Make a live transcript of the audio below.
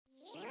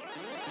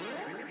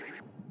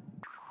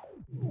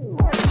Now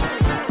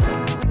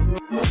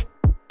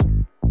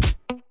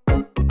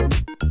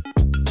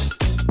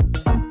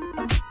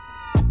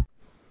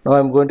I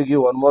am going to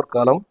give one more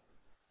column,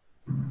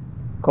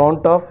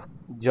 count of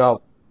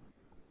job,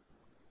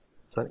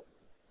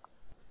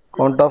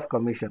 count of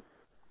commission.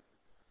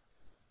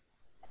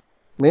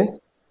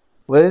 Means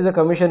where is the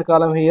commission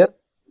column here?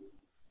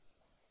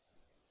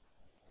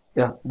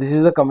 Yeah, this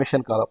is the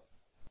commission column,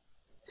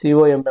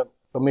 COMM,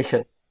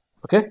 commission.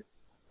 Okay.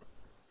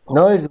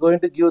 Now it's going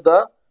to give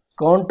the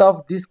count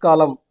of this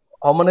column,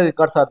 how many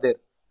records are there.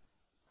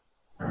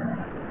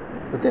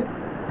 Okay.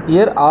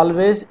 Here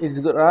always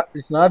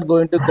it's not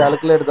going to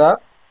calculate the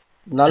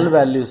null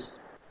values.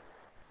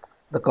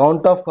 The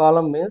count of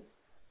column means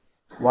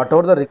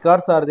whatever the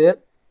records are there,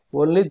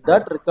 only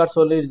that records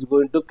only is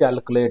going to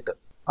calculate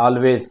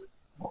always.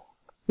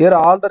 Here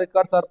all the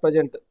records are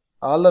present,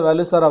 all the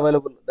values are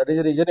available. That is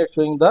the reason it's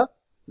showing the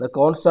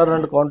count star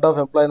and count of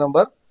employee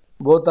number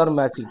both are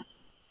matching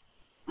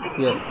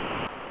here.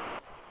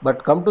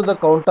 But come to the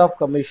count of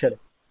commission.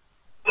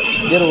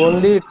 Here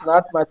only it's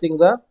not matching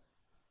the.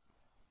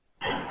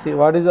 See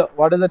what is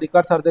the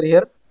records are there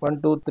here? 1,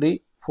 2,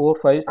 3, 4,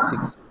 5,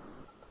 6.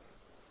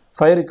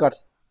 5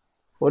 records.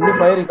 Only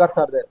 5 records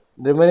are there.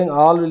 Remaining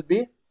all will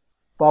be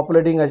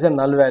populating as a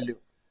null value.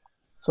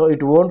 So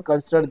it won't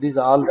consider these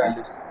all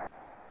values.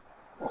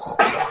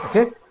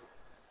 Okay.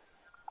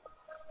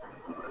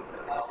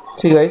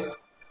 See guys.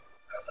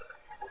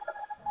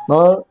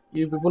 Now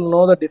you people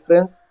know the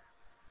difference.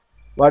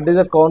 What is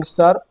a count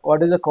star?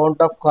 What is the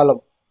count of column?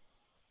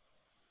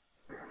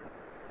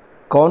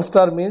 Count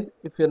star means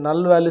if your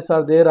null values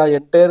are there, our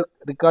entire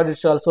record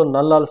is also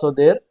null also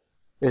there.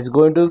 It's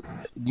going to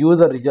give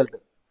the result.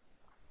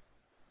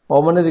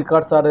 How many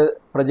records are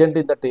present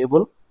in the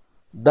table?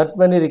 That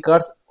many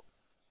records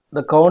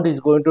the count is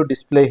going to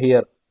display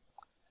here.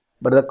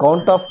 But the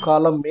count of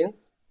column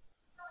means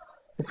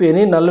if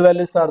any null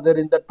values are there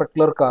in that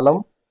particular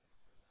column,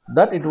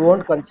 that it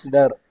won't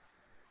consider.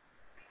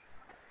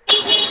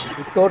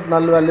 Without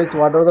null values,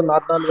 whatever the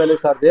not null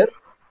values are there,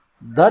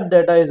 that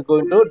data is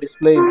going to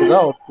display into the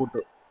output.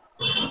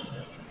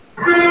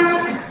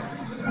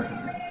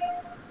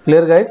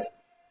 Clear guys?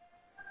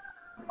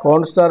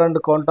 Count star and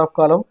count of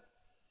column.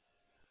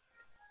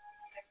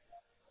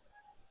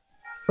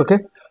 Okay.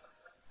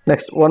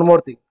 Next, one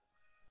more thing.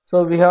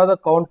 So we have the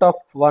count of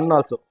 1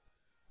 also.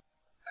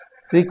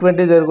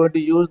 Frequently they are going to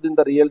use in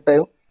the real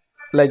time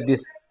like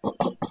this.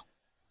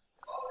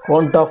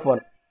 Count of 1.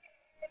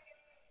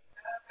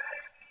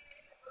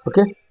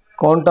 Okay.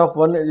 Count of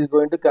 1 is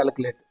going to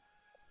calculate.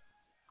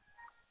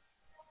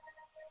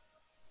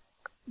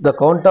 The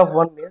count of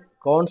 1 means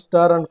count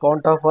star and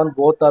count of 1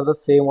 both are the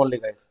same only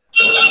guys.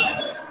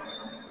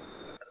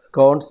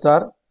 Count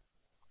star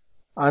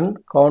and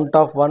count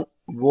of 1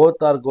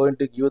 both are going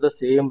to give the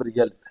same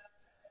results.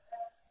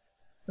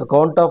 The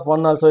count of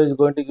 1 also is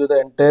going to give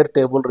the entire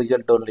table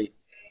result only.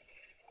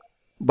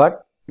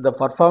 But the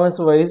performance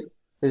wise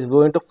is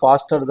going to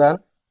faster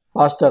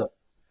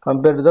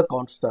compared to the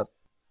count star.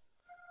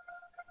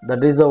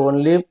 That is the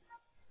only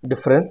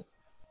difference.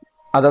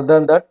 Other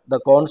than that, the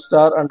count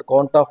star and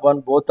count of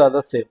 1 both are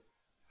the same.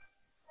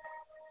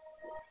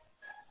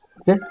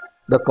 Okay.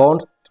 The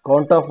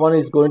count of 1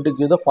 is going to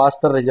give the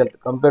faster result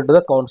compared to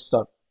the count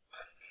star.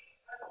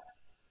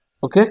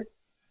 Okay.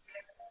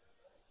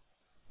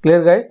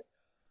 Clear guys?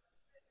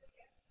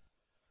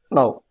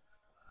 Now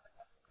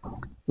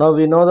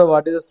we know the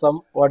what is the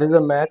sum, what is the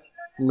max,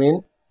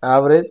 mean,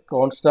 average,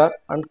 count star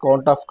and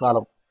count of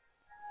column.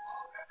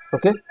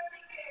 Okay.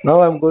 Now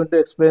I am going to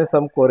explain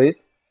some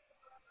queries.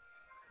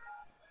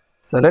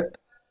 Select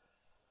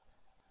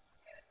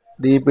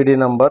the EPD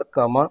number,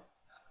 comma,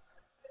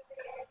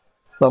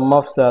 sum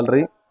of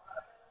salary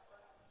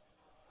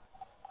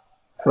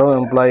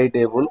from employee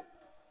table,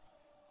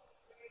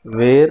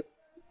 where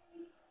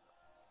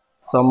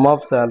sum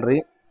of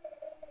salary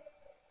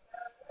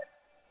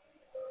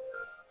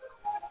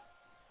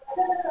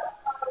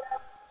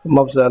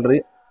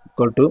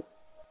equal to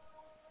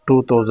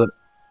 2000.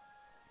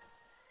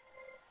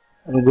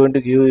 I am going to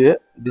give you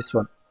this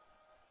one.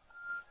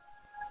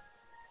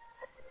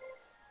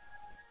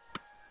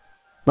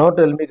 Now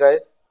tell me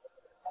guys,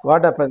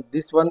 what happened?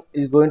 This one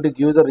is going to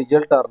give the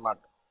result or not?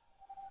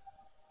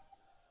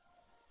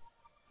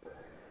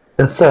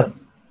 Yes sir.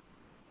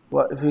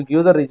 If you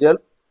give the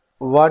result,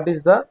 what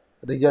is the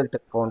result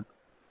count?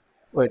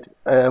 Wait,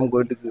 I am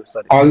going to give,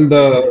 sorry. All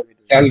the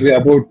salary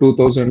about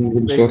 2000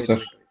 will show, sir.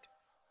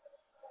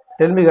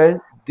 Tell me guys,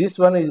 this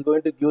one is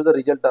going to give the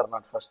result or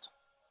not first?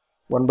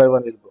 One by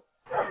one will go.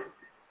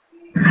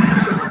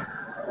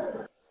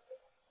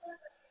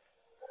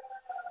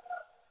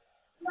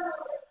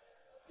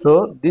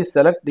 So this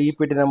select the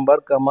EPT number,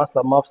 comma,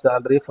 sum of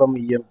salary from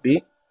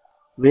EMP,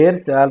 where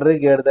salary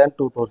greater than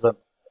 2000.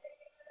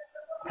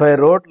 If I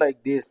wrote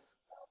like this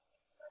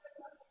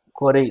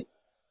query,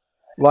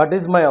 what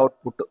is my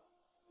output?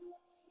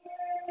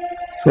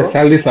 The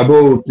salary is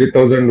above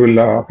 3000 will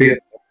appear.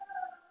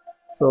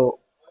 So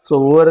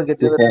whoever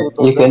getting the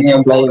 2000, if any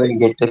employee will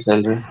get a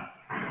salary.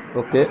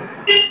 Okay.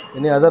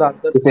 Any other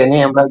answers? If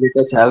any employee gets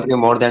a salary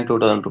more than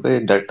 2000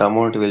 rupees, that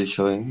amount will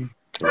show in.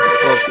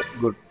 Okay,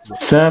 good, good.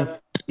 Sir,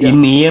 Yeah.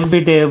 in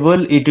EMP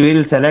table, it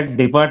will select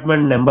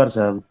department number,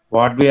 sir.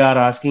 What we are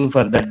asking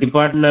for that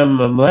department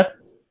number,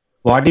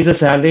 what is the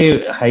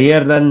salary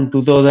higher than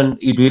 2000,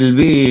 it will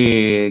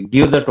be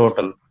give the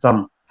total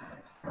sum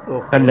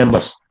and Okay.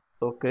 numbers.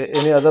 Okay.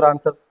 Any other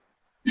answers?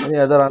 Any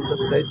other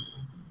answers, guys?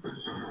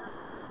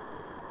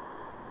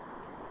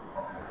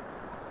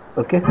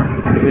 Okay.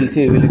 We'll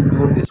see. We'll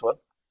execute this one.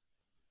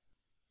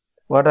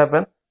 What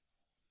happened?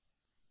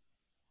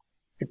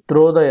 It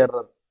throw the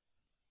error.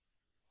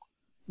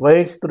 Why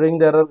it's throwing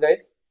the error,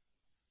 guys?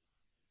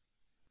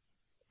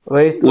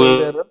 Why is throwing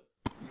the error?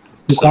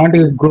 You can't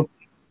use group.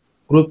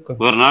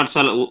 We're not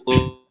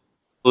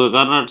we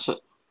cannot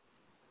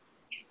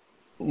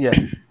Yeah.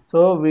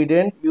 So we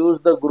didn't use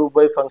the group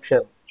by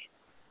function.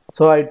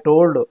 So I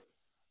told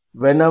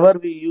whenever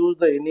we use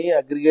the any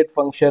aggregate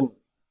function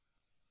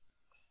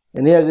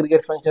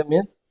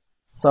means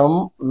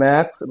sum,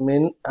 max,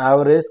 min,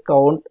 average,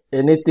 count,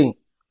 anything.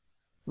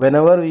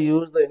 Whenever we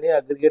use the any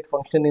aggregate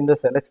function in the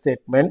select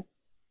statement,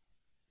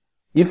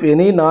 if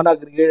any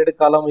non-aggregated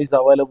column is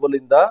available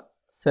in the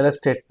select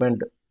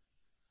statement,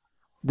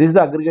 this is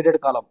the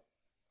aggregated column.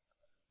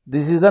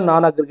 This is the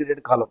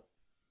non-aggregated column.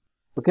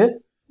 Okay.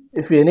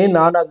 If any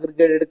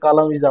non-aggregated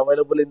column is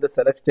available in the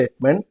select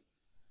statement,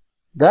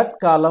 that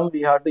column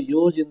we have to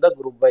use in the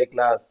group by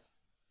class.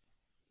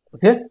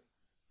 Okay.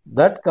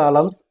 That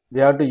columns we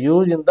have to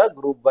use in the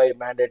group by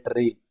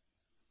mandatory.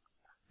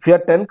 If you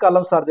have 10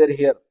 columns are there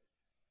here,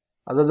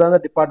 other than the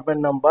department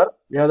number,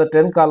 we have the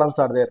 10 columns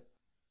are there.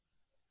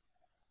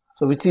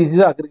 So which is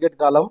the aggregate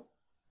column?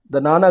 The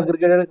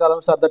non-aggregated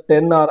columns are the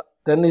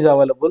 10 is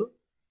available.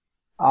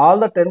 All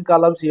the 10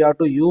 columns you have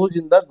to use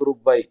in the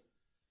group by.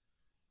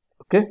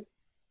 Okay.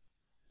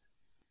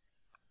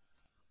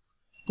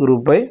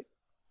 Group by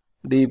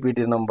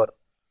DPT number.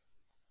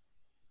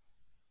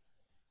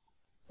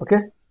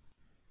 Okay.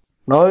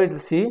 Now it will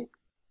see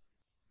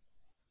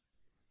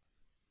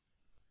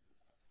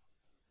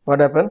what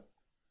happened.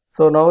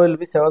 So now it will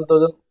be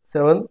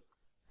 7,007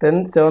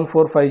 10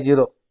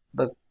 7450.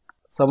 The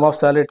sum of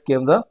salary it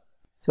came the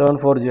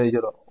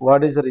 7400.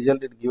 What is the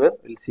result it given?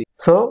 We'll see.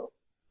 So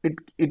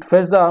it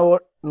fetched the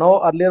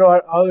now earlier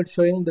how it's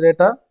showing the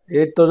data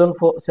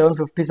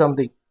 8,750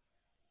 something.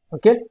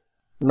 Okay.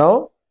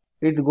 Now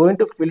it's going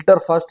to filter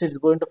first. It's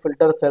going to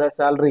filter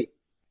salary.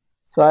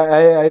 So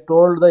I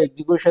told the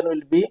execution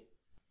will be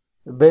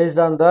based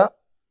on the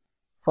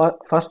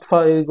first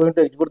is going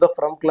to execute the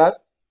from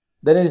class,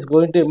 then it is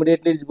going to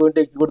immediately execute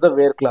the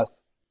where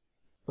class.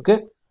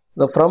 Okay.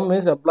 The from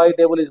means employee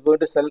table is going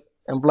to sell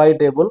employee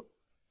table.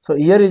 So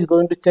here is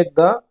going to check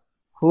the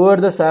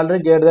whoever the salary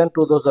greater than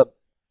 2000.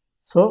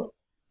 So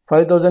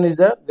 5000 is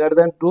the greater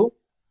than 2,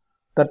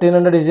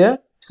 1300 is a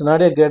it's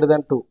not a greater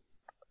than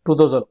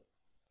 2000.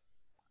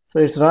 So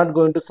it's not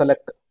going to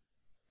select.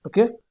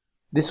 Okay.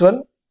 This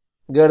one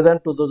greater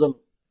than 2000.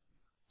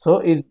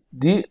 So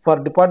for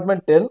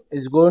department 10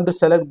 is going to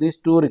select these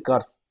two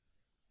records.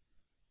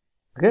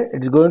 Okay,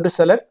 it is going to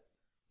select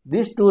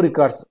these two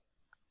records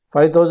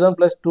 5000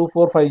 plus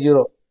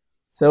 2450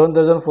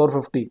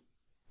 7450.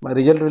 My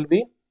result will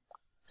be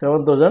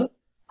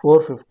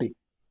 7450.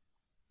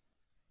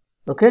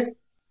 Okay.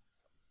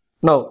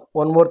 Now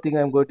one more thing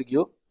I am going to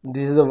give.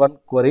 This is the one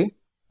query.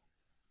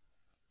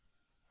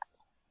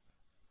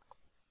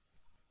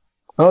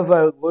 Now if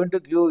I am going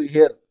to give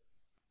here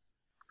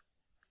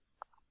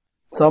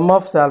sum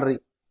of salary.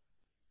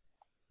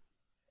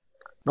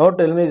 Now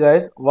tell me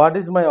guys, what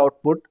is my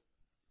output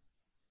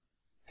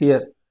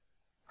here?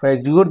 If I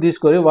execute this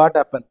query, what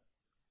happened?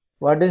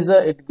 What is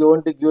it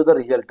going to give the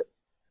result?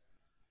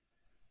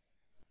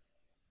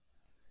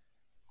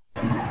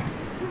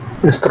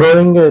 It's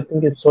throwing, I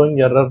think it's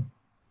showing error.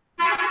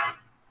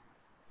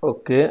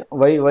 Okay,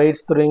 why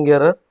it's throwing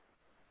error?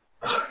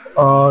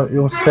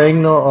 You're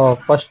saying no,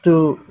 first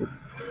to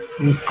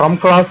from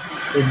class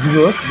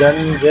execute,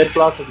 then where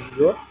class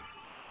execute,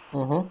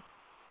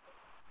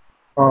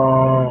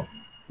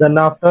 then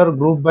after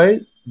group by,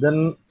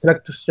 then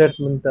select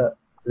statement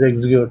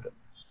execute.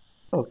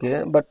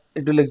 Okay, but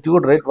it will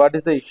execute, right? What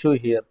is the issue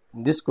here?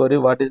 In this query,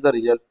 what is the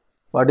result?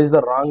 What is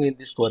the wrong in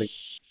this query?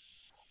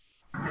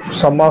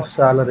 Sum of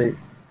salary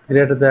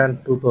greater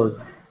than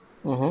 2000.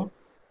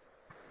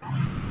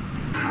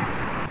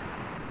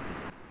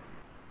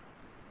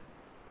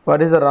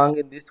 What is the wrong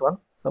in this one?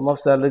 Sum of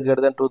salary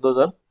greater than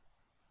 2000.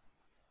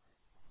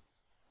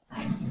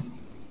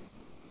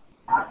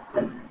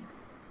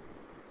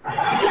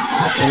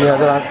 Any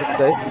other answers,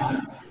 guys?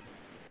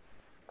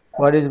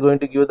 What is going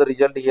to give the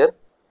result here?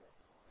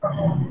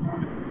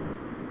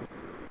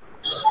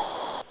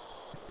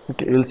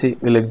 Okay, we'll see.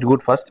 We'll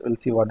execute first. We'll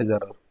see what is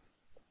error.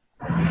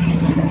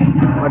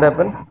 What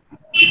happened?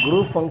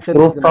 Group function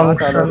is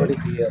not already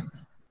here.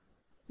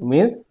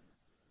 Means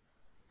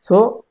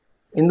so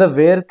in the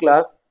where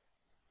class,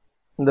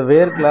 we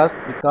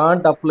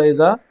can't apply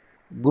the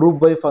group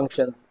by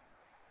functions.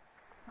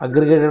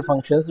 aggregated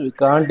functions we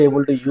can't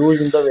able to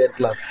use in the where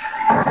class.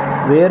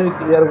 Where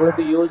we are going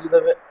to use in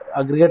the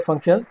aggregate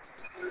functions.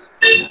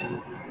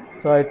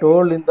 So I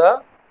told in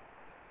the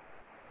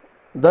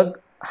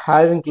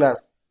having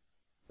class.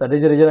 That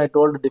is the reason I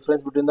told the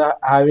difference between the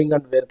having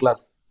and where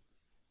class.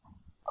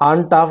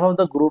 On top of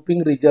the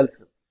grouping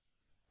results,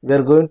 we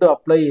are going to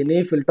apply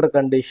any filter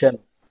condition.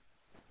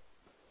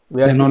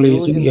 We have Then to only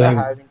use in you the have-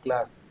 having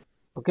class.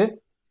 Okay.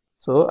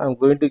 So I'm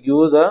going to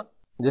give the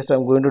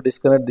I'm going to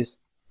disconnect this,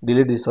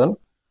 delete this one.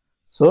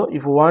 So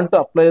if you want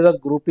to apply the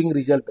grouping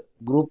result,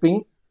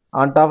 grouping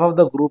on top of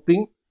the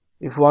grouping,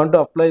 if you want to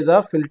apply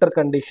the filter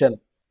condition.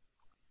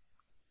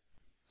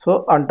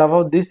 So on top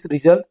of this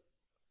result,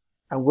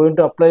 I'm going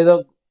to apply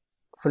the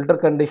filter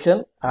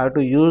condition. I have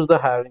to use the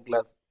having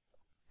class.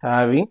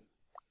 Having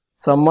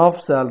sum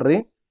of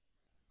salary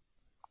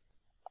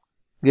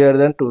greater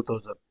than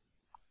 2000.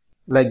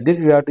 Like this,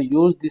 we have to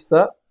use this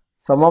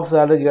sum of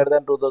salary greater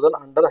than 2000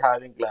 under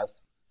having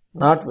class,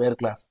 not where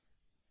class.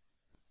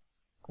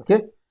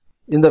 Okay.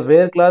 In the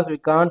where class, we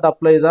can't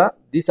apply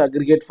this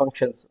aggregate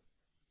functions.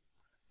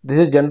 This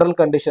is general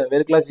condition.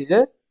 Where class is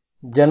a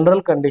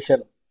general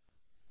condition,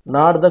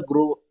 not the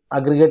group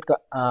aggregate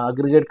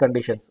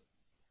conditions.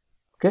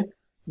 Okay.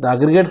 The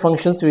aggregate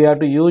functions we have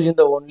to use in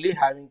the only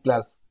having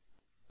class.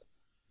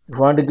 If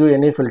you want to give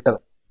any filter.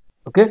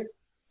 Okay.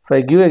 If I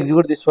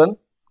execute this one,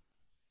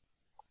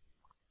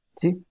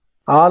 see,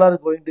 all are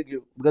going to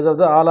give because of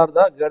the all are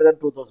the greater than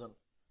 2000.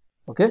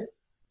 Okay.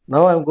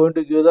 Now I am going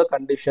to give the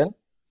condition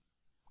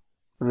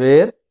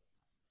where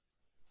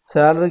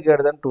salary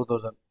greater than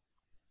 2000.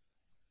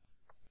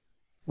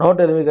 Now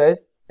tell me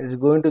guys, it is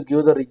going to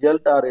give the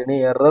result or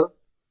any error?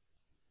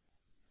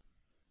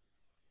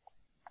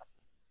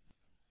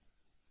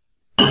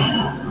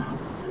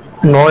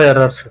 No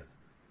errors.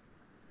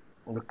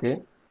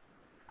 Okay.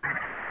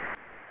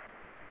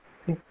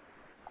 See,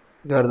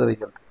 got the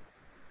result.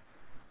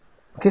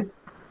 Okay.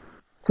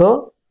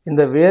 So in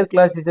the where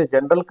class is a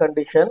general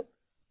condition.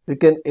 We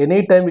can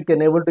anytime we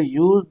can able to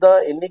use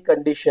the any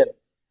condition,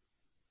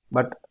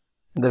 but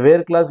in the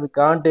where class we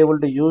can't able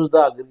to use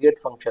the aggregate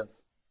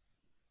functions.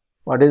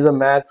 What is the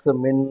max,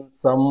 min,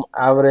 sum,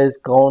 average,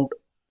 count?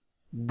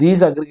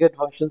 These aggregate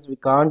functions we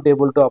can't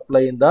able to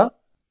apply in the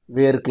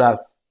where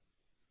class.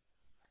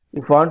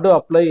 If you want to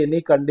apply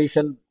any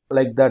condition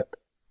like that,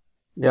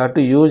 you have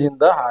to use in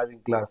the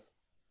having class.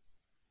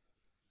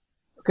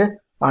 Okay.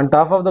 On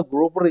top of the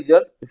group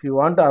results, if you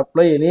want to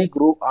apply any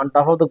group on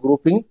top of the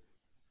grouping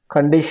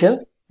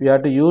conditions, we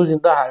have to use in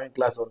the having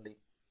class only.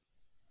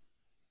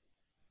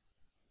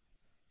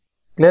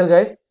 Clear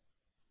guys?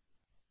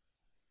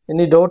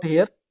 Any doubt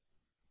here?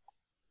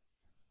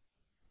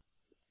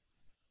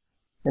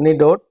 Any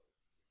doubt?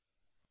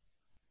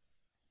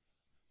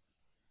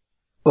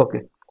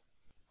 Okay.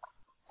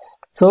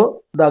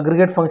 So the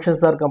aggregate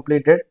functions are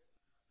completed.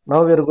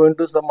 Now we are going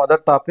to some other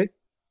topic.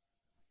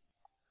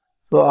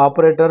 So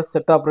operators,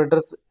 set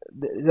operators,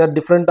 there are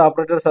different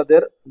operators are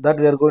there that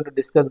we are going to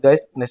discuss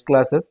guys next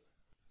classes.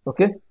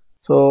 Okay.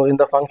 So in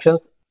the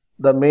functions,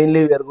 the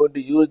mainly we are going to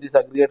use this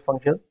aggregate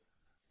function.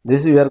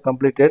 This we are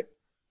completed,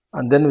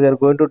 and then we are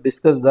going to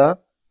discuss the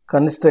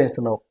constraints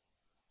now.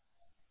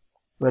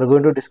 We are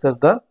going to discuss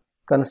the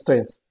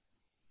constraints.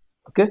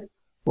 Okay.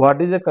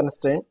 What is a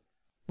constraint?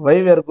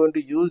 Why we are going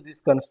to use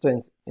these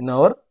constraints in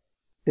our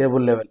table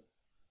level?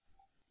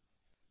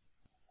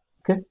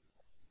 Okay.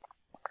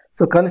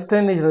 So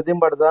constraint is nothing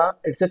but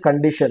it's a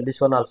condition. This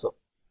one also.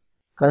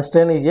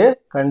 Constraint is a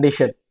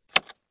condition.